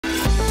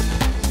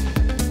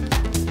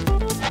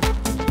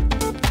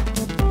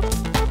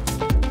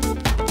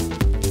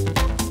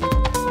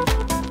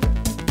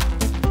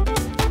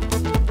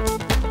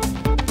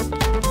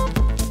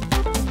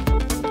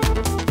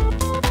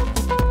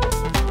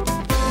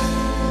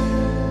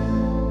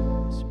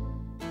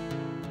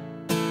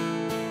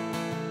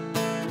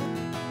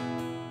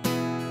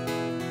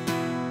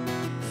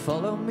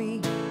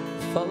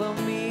follow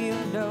me, you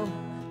know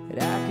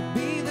that I could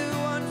be the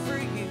one for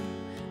you,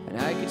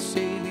 and I could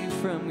save you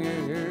from your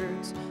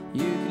hurts.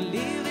 You could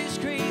leave this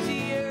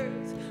crazy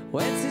earth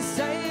when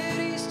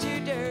society's too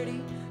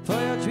dirty for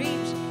your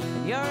dreams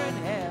and you're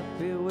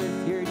unhappy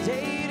with your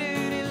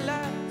day-to-day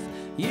life.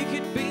 You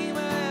could be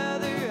my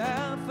other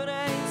half and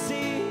I'd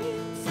see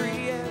for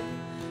you.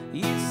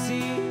 You'd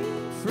see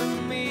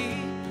from me,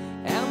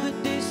 and the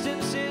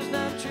distance is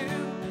not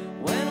true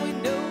when we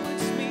know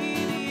it's me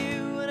to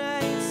you. And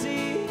I'd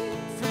see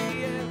for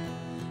you.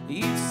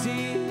 You'd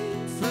see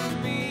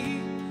from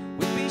me.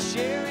 We'd be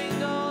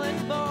sharing all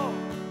and more.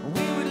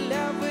 We would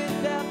laugh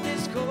without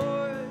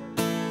discord.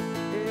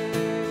 Yeah.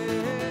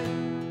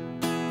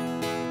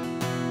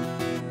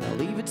 Now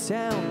leave a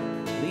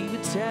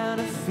town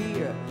of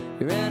fear.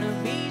 Your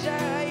enemies are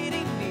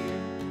hiding near.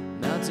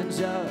 Mountains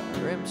are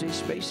empty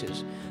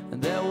spaces,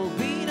 and there will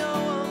be no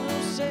one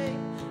who'll say,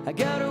 I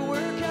gotta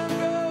work on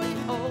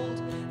growing old,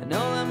 and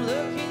all I'm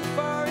looking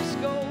for is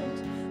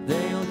gold.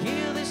 They'll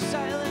hear the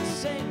silence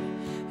sing,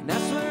 and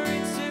that's where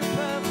it's a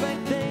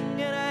perfect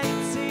thing. And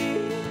I'd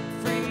see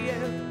for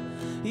you,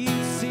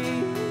 you'd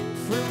see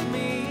from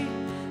me,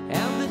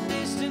 and the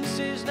distance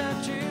is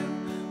not true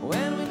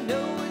when we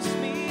know it's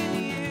me and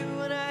you.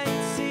 And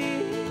I'd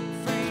see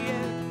for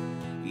you,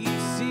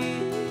 you'd see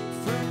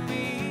from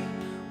me.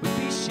 We'd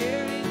be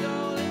sharing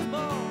all and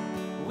more.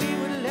 We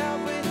would laugh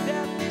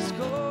without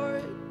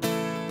discord.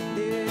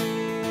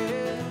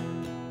 Yeah.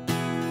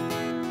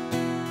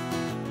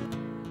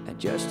 And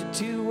just the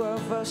two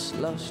of us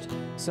lost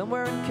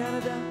somewhere in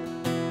Canada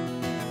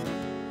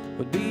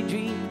would be a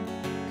dream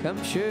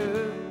come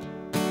true.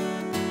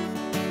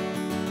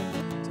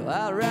 So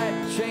I'll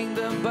ride the train,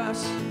 the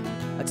bus,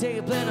 I'll take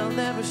a plane, I'll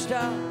never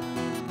stop,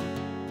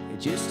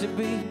 just to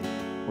be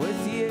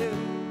with you.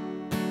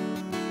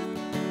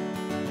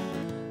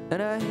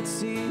 And I'd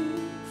see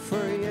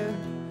for you,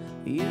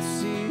 you'd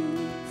see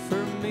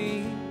for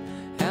me,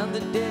 and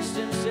the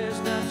distance is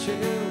not true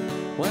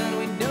when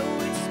we know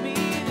it's me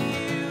and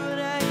you. And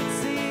I'd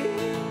see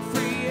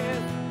for you,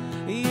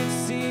 you'd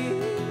see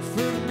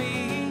for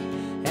me,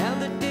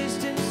 and the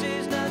distance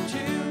is not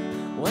true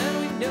when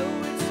we know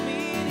it's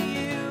me and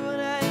you.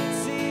 And I'd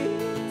see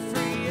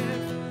for you,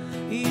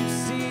 you'd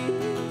see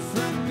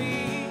for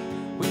me.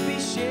 We'd be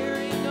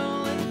sharing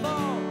all and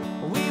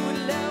more. We would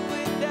laugh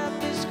without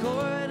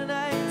discord. And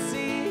I'd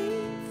see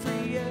for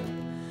you,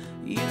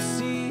 you'd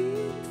see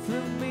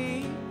for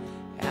me,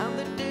 and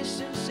the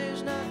distance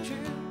is not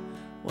true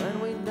when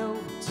we know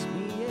it's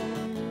me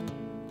and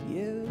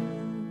you.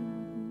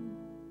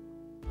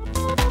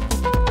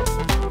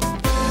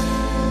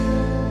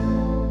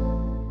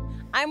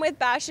 I'm with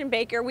Bastian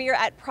Baker. We are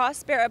at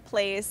Prospera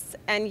Place,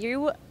 and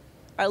you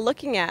are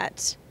looking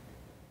at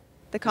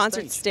the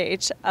concert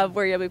stage of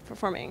where you'll be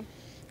performing.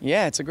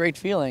 Yeah, it's a great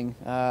feeling.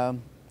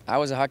 I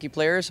was a hockey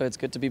player, so it's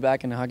good to be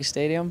back in the hockey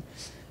stadium,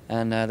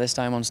 and this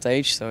time on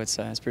stage, so it's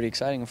pretty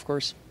exciting, of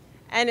course.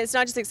 And it's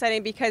not just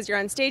exciting because you're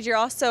on stage, you're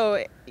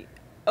also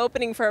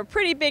opening for a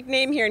pretty big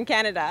name here in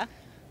Canada.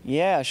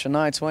 Yeah,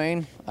 Shania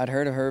Twain. I'd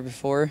heard of her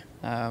before.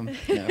 Yeah,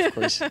 of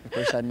course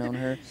I'd known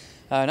her.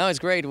 No, it's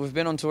great. We've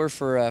been on tour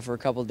for a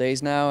couple of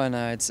days now, and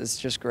it's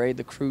just great.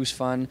 The crew's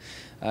fun.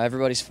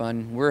 Everybody's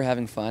fun. We're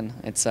having fun.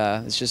 It's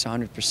just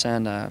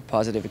 100%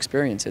 positive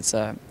experience.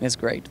 It's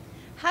great.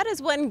 How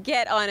does one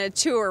get on a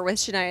tour with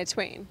Shania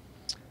Twain?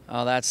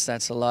 Oh, that's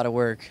a lot of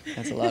work.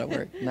 That's a lot of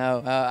work.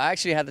 No, I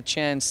actually had the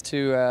chance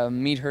to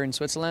meet her in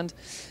Switzerland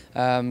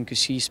because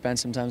she spent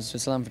some time in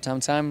Switzerland from time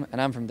to time, and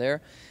I'm from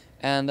there.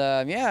 And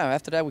yeah,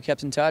 after that we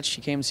kept in touch.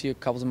 She came to see a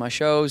couple of my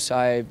shows.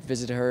 I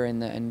visited her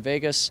in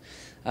Vegas.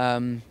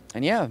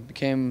 And yeah,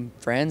 became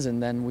friends,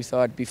 and then we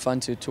thought it'd be fun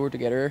to tour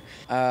together.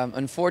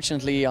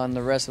 Unfortunately, on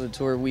the rest of the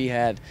tour, we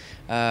had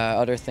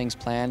other things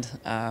planned,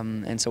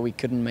 and so we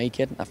couldn't make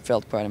it. I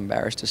felt quite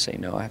embarrassed to say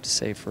no, I have to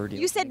say, for the...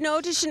 You said no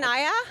to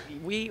Shania?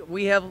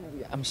 We have...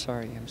 I'm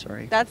sorry. I'm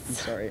sorry.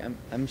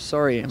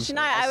 Shania,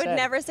 I would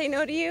never say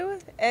no to you,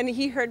 and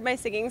he heard my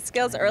singing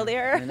skills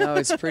earlier. I know,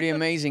 it's pretty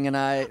amazing, and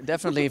I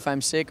definitely, if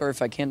I'm sick or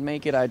if I can't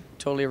make it, I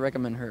totally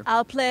recommend her.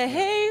 I'll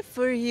play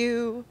for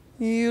you.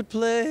 You'd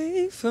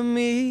play for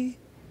me.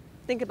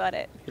 Think about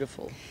it.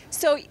 Beautiful.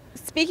 So,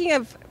 speaking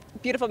of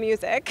beautiful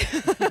music,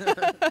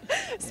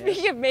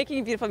 speaking of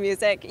making beautiful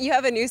music, you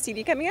have a new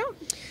CD coming out?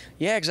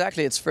 Yeah,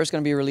 exactly. It's first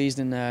going to be released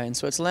in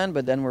Switzerland,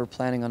 but then we're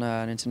planning on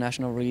an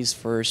international release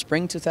for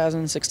spring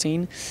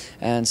 2016,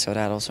 and so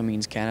that also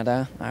means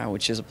Canada,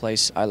 which is a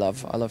place I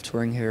love. I love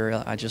touring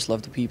here. I just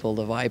love the people,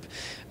 the vibe.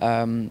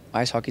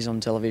 Ice hockey's on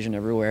television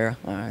everywhere.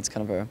 It's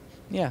kind of a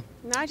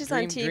not just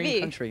dream, on TV.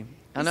 Dream country.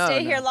 I know.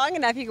 Stay here long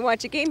enough, you can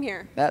watch a game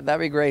here. That'd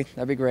be great.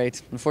 That'd be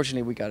great.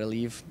 Unfortunately, we gotta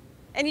leave.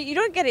 And you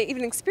don't get to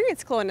even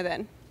experience Kelowna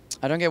then?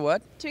 I don't get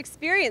what? To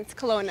experience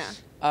Kelowna.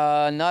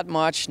 Not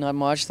much.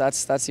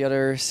 That's the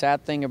other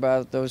sad thing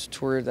about those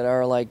tours that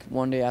are like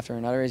one day after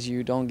another, is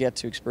you don't get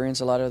to experience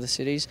a lot of the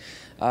cities.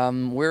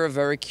 We're a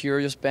very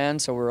curious band,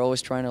 so we're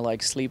always trying to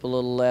like sleep a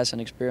little less and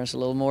experience a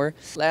little more.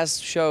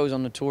 Last shows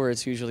on the tour,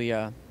 it's usually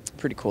a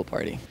pretty cool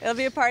party. It'll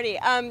be a party.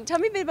 Tell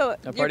me a bit about...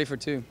 A party for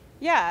two.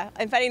 Yeah,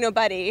 inviting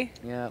nobody.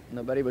 Yeah,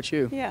 nobody but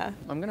you. Yeah.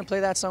 I'm gonna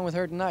play that song with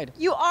her tonight.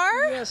 You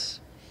are?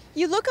 Yes.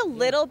 You look a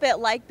little bit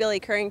like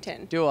Billy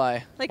Currington. Do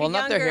I? Like well, a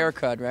not the younger-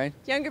 haircut, right?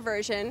 Younger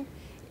version.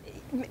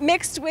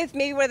 Mixed with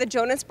maybe one of the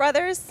Jonas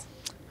Brothers.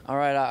 All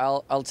right,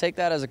 I'll take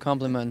that as a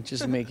compliment,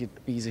 just to make it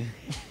easy.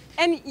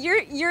 And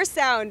your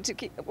sound,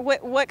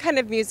 what kind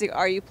of music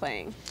are you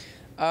playing?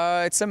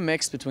 It's a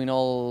mix between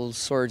all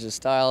sorts of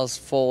styles: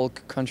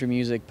 folk, country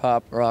music,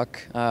 pop, rock.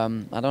 I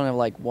don't have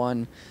like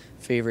one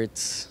favorite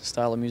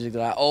style of music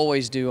that I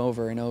always do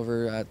over and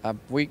over.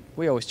 We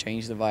always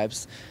change the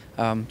vibes.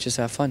 Just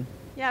have fun.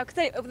 Yeah,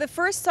 because the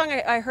first song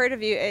I heard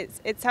of you,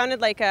 it sounded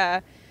like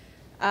a,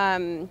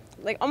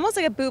 like almost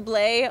like a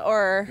Bublé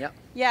or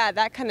yeah,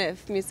 that kind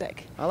of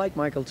music. I like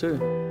Michael too.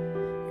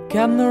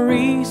 Got no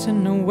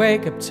reason to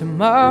wake up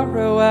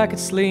tomorrow, I could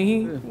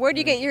sleep. Where do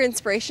you get your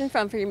inspiration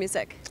from for your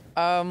music?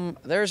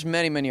 There's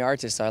many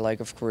artists I like,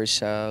 of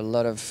course. A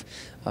lot of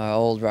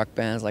old rock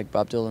bands like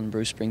Bob Dylan,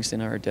 Bruce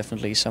Springsteen are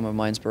definitely some of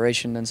my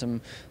inspiration, and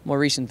some more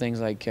recent things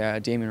like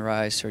Damien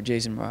Rice or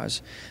Jason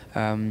Mraz.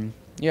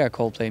 Yeah,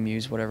 Coldplay,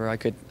 Muse, whatever. I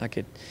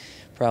could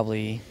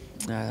probably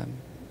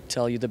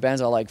tell you the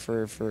bands I like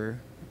for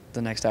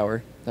the next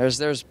hour.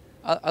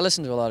 I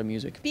listen to a lot of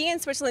music. Being in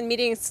Switzerland,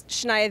 meeting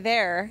Shania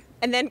there,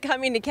 and then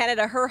coming to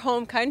Canada, her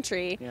home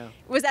country,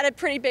 was that a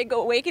pretty big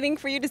awakening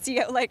for you to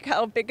see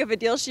how big of a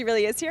deal she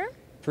really is here?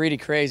 Pretty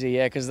crazy,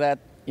 yeah, because the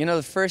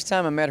first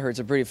time I met her, it's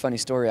a pretty funny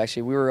story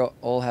actually. We were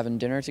all having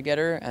dinner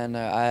together, and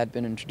I had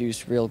been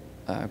introduced real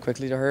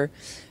quickly to her,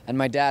 and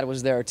my dad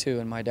was there too,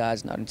 and my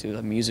dad's not into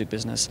the music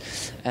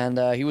business, and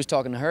he was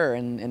talking to her,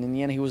 and in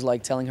the end he was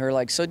like telling her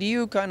like, so do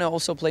you kind of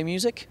also play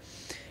music?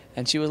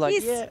 And she was like,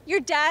 yeah.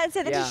 Your dad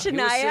said that to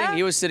Shania?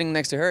 He was sitting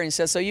next to her, and he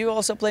said, so you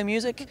also play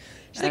music?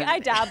 She's like, I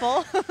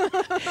dabble.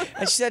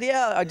 And she said,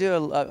 yeah, I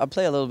do. I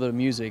play a little bit of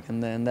music,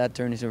 and then that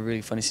turned into a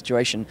really funny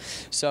situation.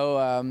 So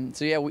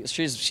yeah,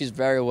 she's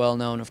very well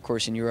known, of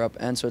course, in Europe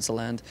and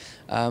Switzerland.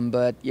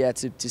 But yeah,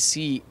 to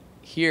see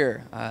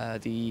here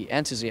the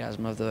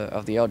enthusiasm of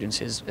the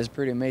audience is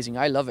pretty amazing.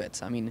 I love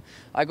it. I mean,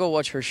 I go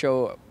watch her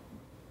show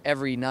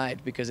every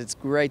night because it's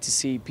great to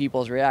see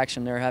people's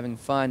reaction. They're having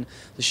fun.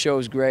 The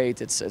show's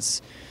great.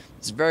 It's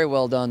very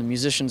well done. The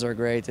musicians are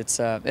great. It's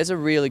a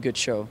really good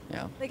show.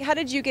 Yeah. Like, how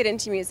did you get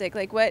into music?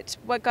 Like,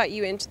 what got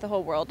you into the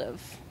whole world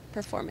of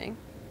performing?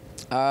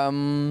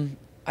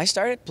 I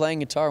started playing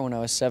guitar when I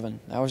was 7.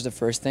 That was the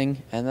first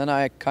thing, and then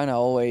I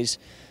was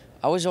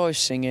always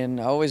singing.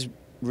 I always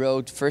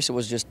wrote. First it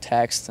was just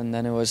text, and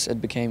then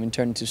it turned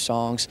into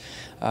songs.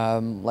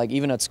 Like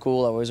even at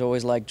school, I was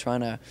always like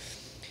trying to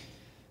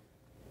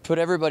put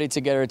everybody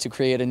together to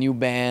create a new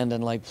band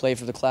and like play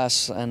for the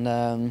class,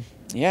 and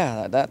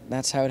yeah,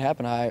 that's how it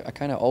happened. I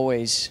kind of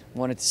always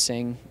wanted to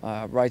sing,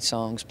 write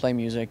songs, play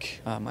music.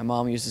 My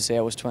mom used to say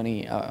I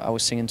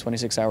was singing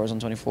 26 hours on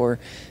 24,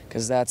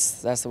 because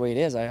that's the way it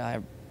is. I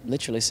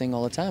literally sing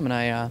all the time, and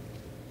I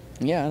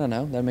don't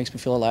know, that makes me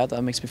feel alive,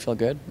 that makes me feel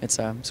good. It's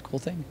a cool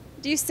thing.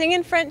 Do you sing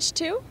in French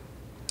too?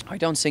 I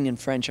don't sing in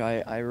French.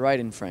 I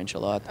write in French a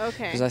lot.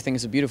 Okay. Because I think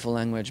it's a beautiful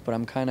language, but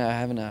I'm kind of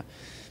having a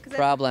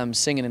problem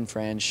singing in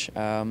French.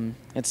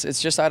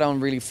 It's just I don't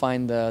really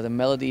find the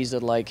melodies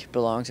that like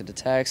belong to the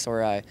text,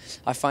 or I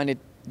find it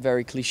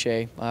very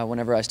cliche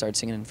whenever I start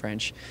singing in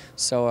French.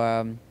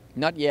 So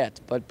not yet,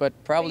 but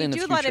probably in the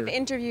future. You do a lot of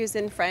interviews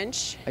in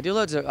French. I do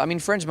loads of. I mean,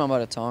 French is my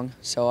mother tongue,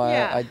 so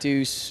I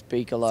do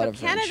speak a lot of French.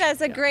 So Canada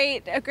is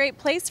a great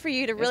place for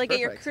you to really get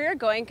your career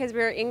going, because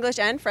we're English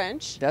and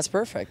French. That's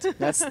perfect.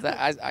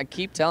 I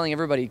keep telling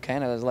everybody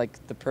Canada is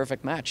like the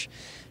perfect match,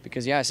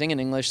 because I sing in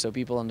English so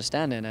people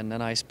understand it, and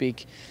then I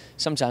speak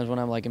sometimes when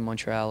I'm like in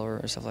Montreal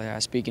or stuff like that. I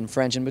speak in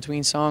French in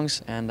between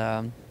songs,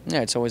 and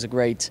it's always a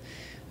great.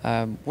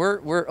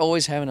 We're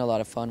always having a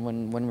lot of fun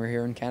when we're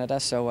here in Canada.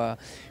 So.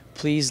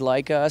 Please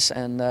like us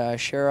and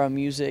share our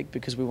music,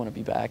 because we want to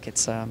be back.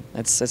 It's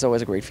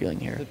always a great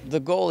feeling here. The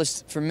goal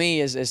for me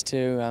is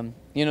to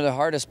the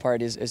hardest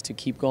part is to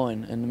keep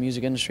going in the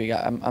music industry.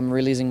 I'm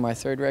releasing my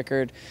 3rd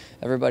record.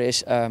 Everybody's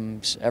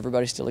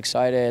still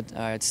excited.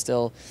 It's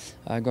still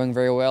going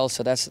very well.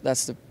 So that's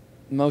the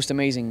most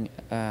amazing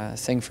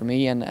thing for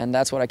me, and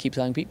that's what I keep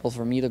telling people.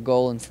 For me, the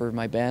goal, and for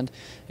my band,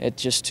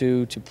 it's just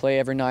to play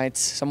every night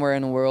somewhere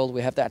in the world.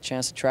 We have that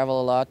chance to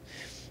travel a lot.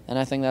 And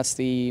I think that's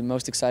the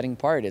most exciting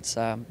part. It's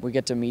we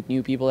get to meet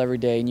new people every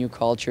day, new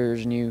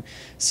cultures, new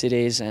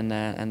cities, and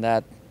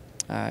that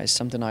is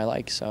something I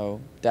like.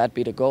 So that'd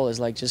be the goal, is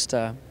like just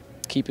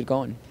keep it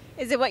going.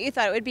 Is it what you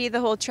thought it would be,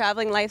 the whole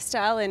traveling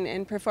lifestyle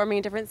and performing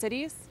in different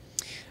cities?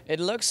 It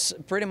looks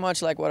pretty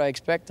much like what I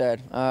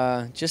expected.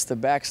 Just the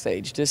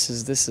backstage. This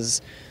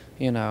is,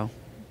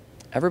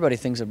 everybody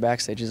thinks the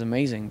backstage is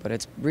amazing, but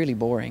it's really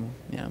boring.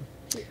 Yeah,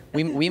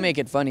 we make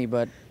it funny,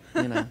 but.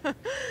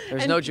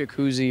 There's no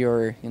jacuzzi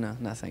or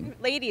nothing.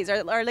 Ladies,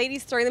 are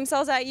ladies throwing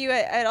themselves at you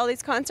at all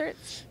these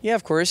concerts? Yeah,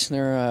 of course.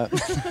 They're.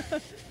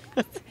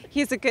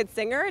 He's a good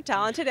singer,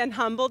 talented, and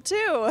humble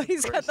too.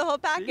 He's got the whole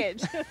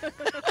package.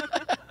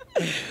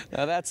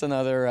 Now that's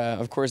another,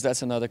 of course,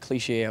 that's another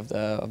cliche of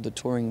the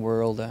touring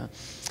world.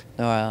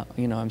 No,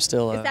 you know, I'm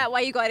still. Is that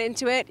why you got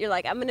into it? You're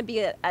like, I'm gonna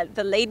be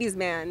the ladies'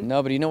 man.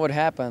 No, but you know what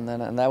happened,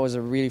 and that was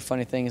a really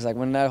funny thing. Is like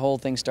when that whole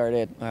thing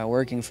started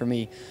working for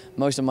me,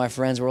 most of my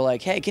friends were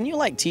like, "Hey, can you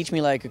like teach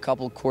me like a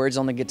couple chords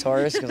on the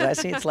guitarist? Because I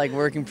see it's like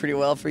working pretty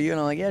well for you." And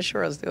I'm like, "Yeah,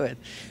 sure, let's do it."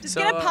 Just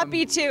get a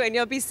puppy too, and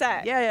you'll be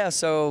set. Yeah.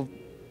 So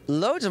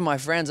loads of my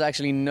friends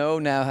actually know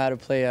now how to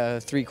play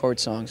 3-chord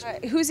songs.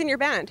 Who's in your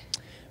band?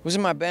 Who's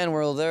in my band?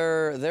 Well,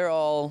 they're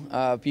all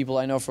people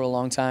I know for a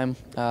long time.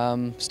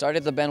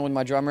 Started the band with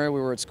my drummer. We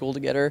were at school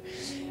together,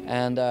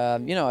 and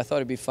you know, I thought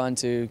it'd be fun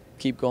to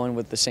keep going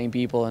with the same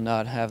people and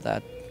not have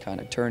that kind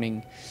of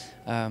turning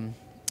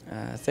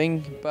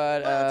thing.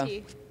 But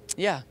Loyalty.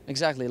 yeah,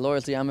 exactly,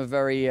 loyalty. I'm a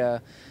very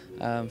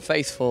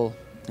faithful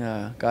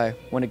guy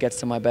when it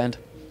gets to my band.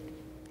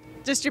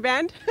 Just your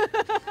band?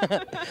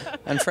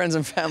 And friends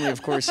and family,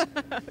 of course.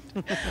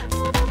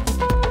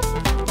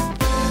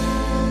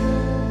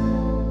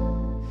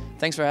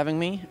 Thanks for having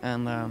me,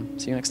 and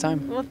see you next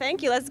time. Well,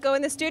 thank you. Let's go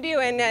in the studio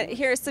and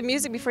hear some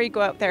music before you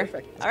go out there.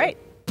 Perfect. All right.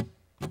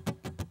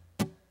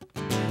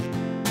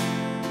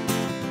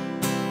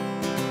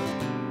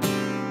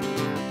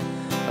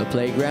 A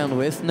playground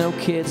with no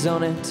kids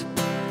on it,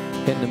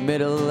 in the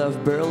middle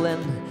of Berlin.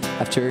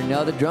 After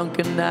another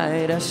drunken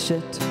night, I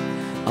sit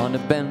on the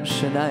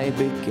bench and I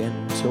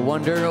begin to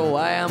wonder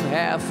why I'm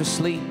half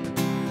asleep,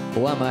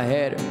 why my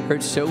head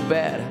hurts so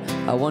bad.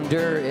 I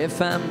wonder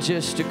if I'm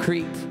just a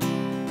creep,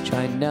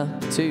 trying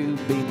not to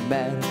be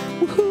mad.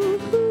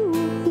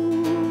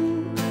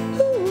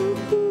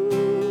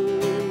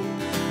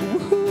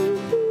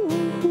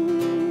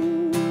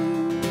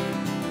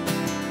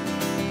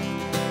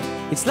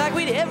 It's like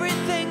with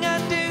everything I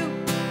do,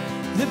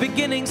 the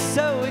beginning's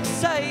so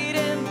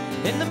exciting,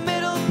 in the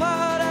middle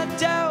part I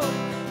doubt,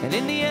 and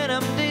in the end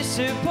I'm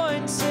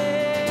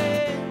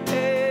disappointed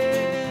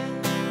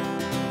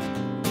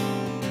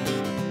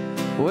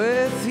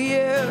with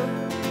you.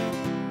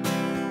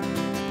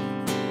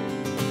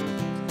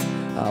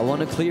 I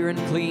wanna clear and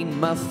clean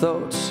my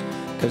thoughts,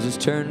 'cause it's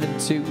turned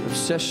into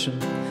obsession.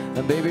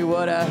 And baby,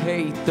 what I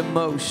hate the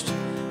most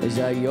is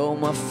that you're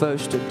my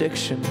first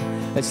addiction.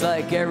 It's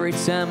like every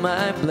time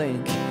I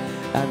blink,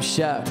 I'm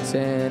shocked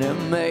and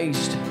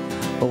amazed.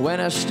 But when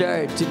I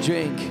start to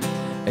drink,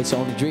 it's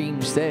only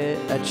dreams that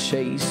I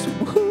chase.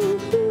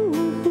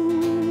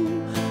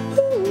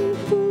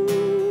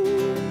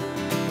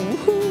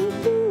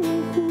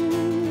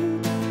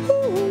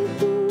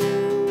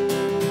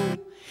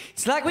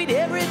 It's like with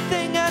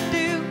everything I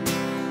do,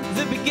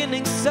 the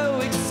beginning's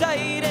so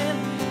exciting,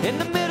 in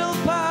the middle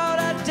part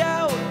I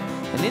doubt,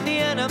 and in the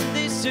end I'm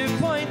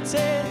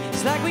disappointed.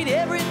 It's like with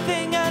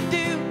everything I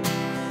do,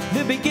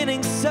 the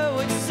beginning's so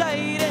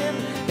exciting,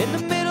 in the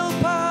middle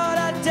part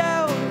I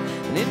doubt,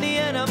 and in the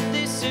end I'm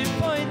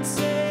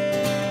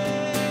disappointed.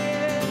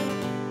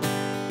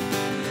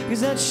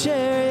 'Cause I'd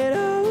share it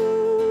all,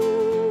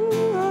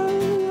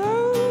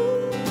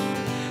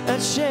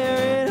 I'd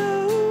share it all,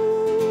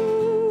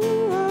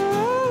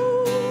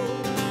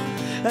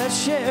 I'd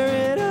share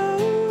it all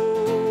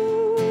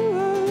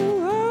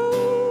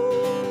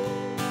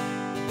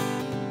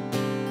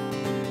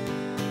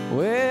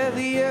with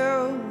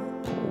you.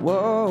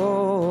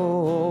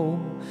 Whoa,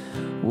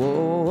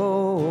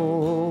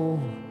 whoa,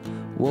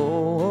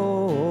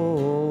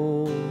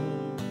 whoa.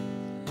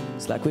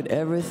 It's like with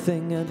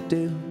everything I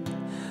do,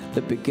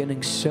 the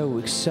beginning's so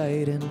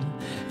exciting,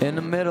 in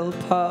the middle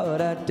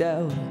part I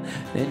doubt,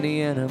 in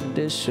the end I'm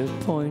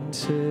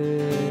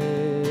disappointed.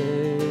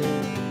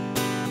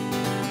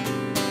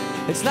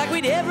 It's like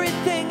with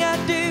everything I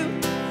do,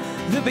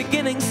 the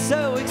beginning's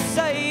so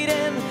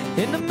exciting,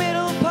 in the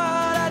middle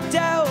part I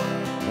doubt,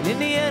 and in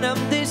the end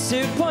I'm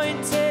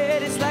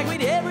disappointed. It's like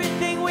with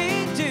everything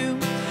we do,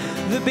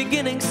 the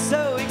beginning's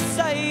so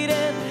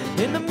exciting,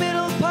 in the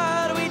middle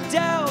part we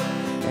doubt,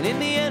 and in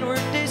the end we're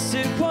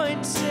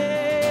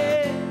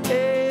disappointed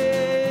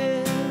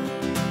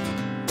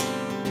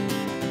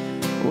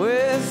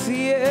with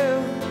you.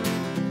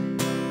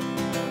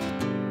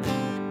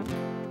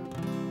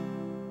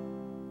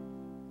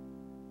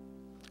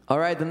 All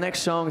right, the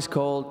next song is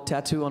called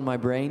Tattoo on My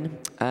Brain,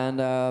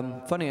 and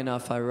funny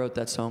enough, I wrote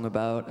that song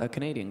about a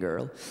Canadian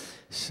girl,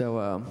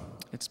 so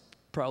it's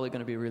probably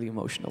going to be really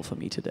emotional for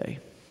me today.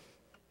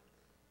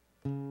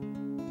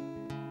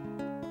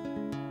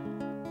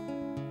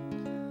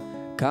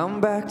 Come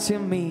back to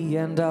me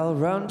and I'll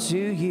run to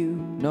you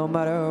no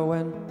matter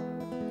when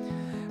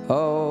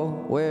or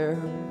where.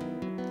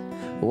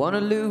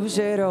 Wanna lose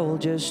it all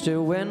just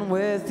to win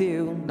with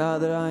you. Now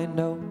that I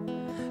know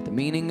the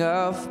meaning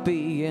of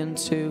being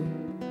two,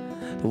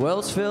 the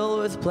world's filled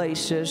with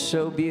places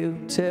so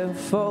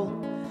beautiful.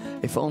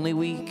 If only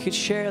we could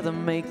share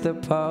them, make the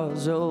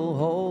puzzle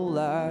whole.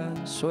 I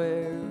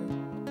swear,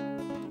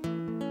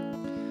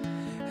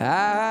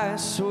 I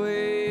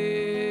swear.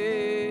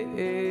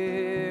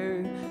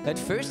 At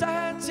first I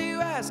had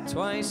to ask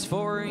twice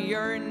for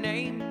your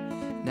name,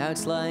 Now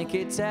it's like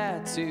a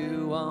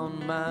tattoo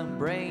on my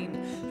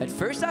brain. At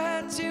first I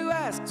had to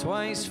ask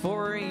twice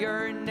for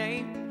your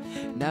name.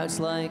 Now it's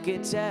like a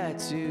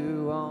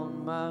tattoo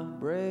on my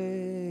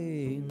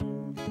brain.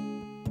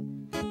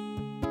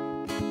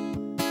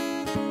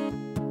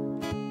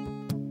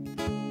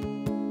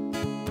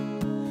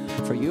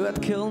 For you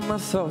I'd kill my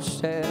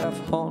thoughts that I've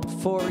haunted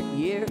for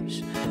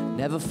years.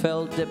 Never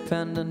felt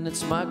dependent,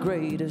 it's my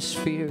greatest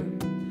fear.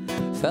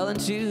 Fell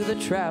into the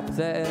trap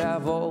that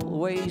I've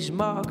always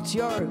mocked.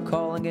 You're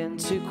calling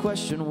into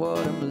question what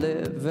I'm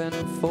living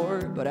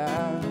for. But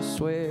I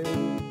swear,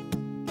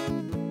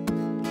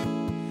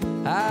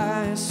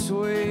 I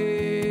swear,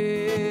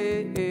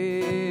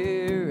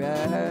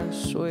 I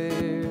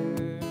swear,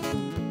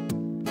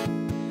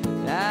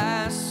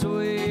 I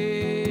swear.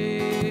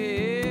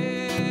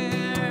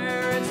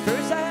 At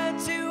first I had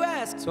to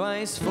ask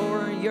twice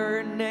for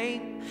your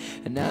name,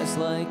 and now it's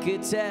like a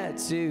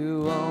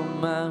tattoo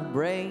on my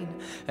brain.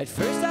 At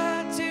first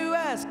I had to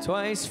ask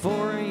twice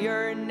for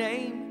your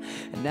name,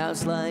 and now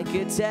it's like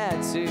a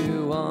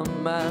tattoo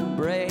on my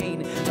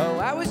brain. Oh,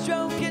 I was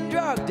drunk and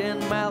drugged in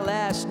my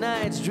last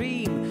night's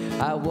dream.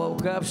 I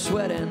woke up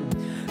sweating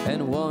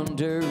and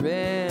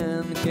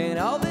wondering, can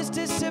all this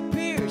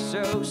disappear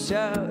so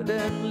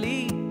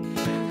suddenly?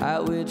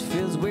 How it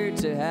feels weird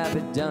to have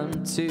it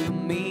done to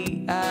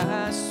me.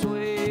 I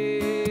swear,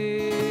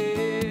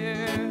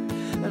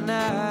 and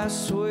I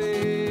swear,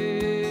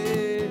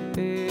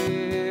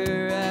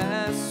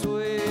 I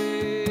swear,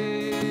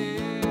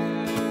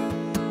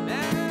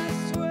 I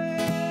swear.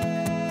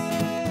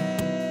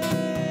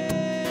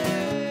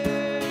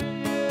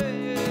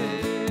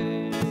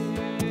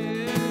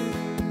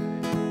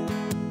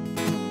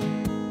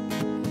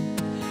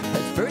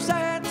 At first I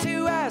had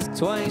to ask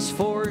twice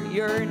for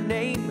your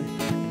name.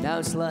 Now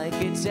it's like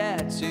a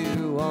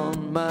tattoo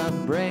on my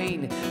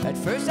brain. At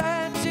first I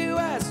had to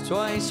ask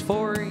twice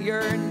for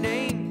your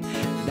name.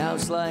 Now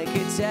it's like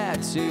a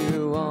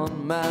tattoo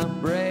on my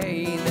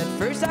brain. At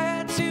first I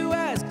had to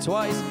ask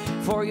twice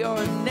for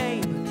your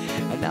name,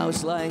 and now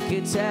it's like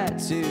a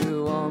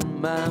tattoo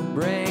on my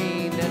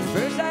brain. At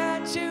first I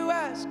had to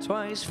ask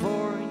twice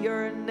for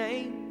your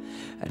name,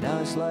 and now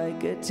it's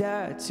like a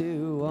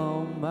tattoo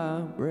on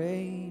my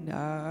brain.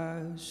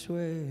 I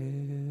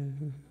swear.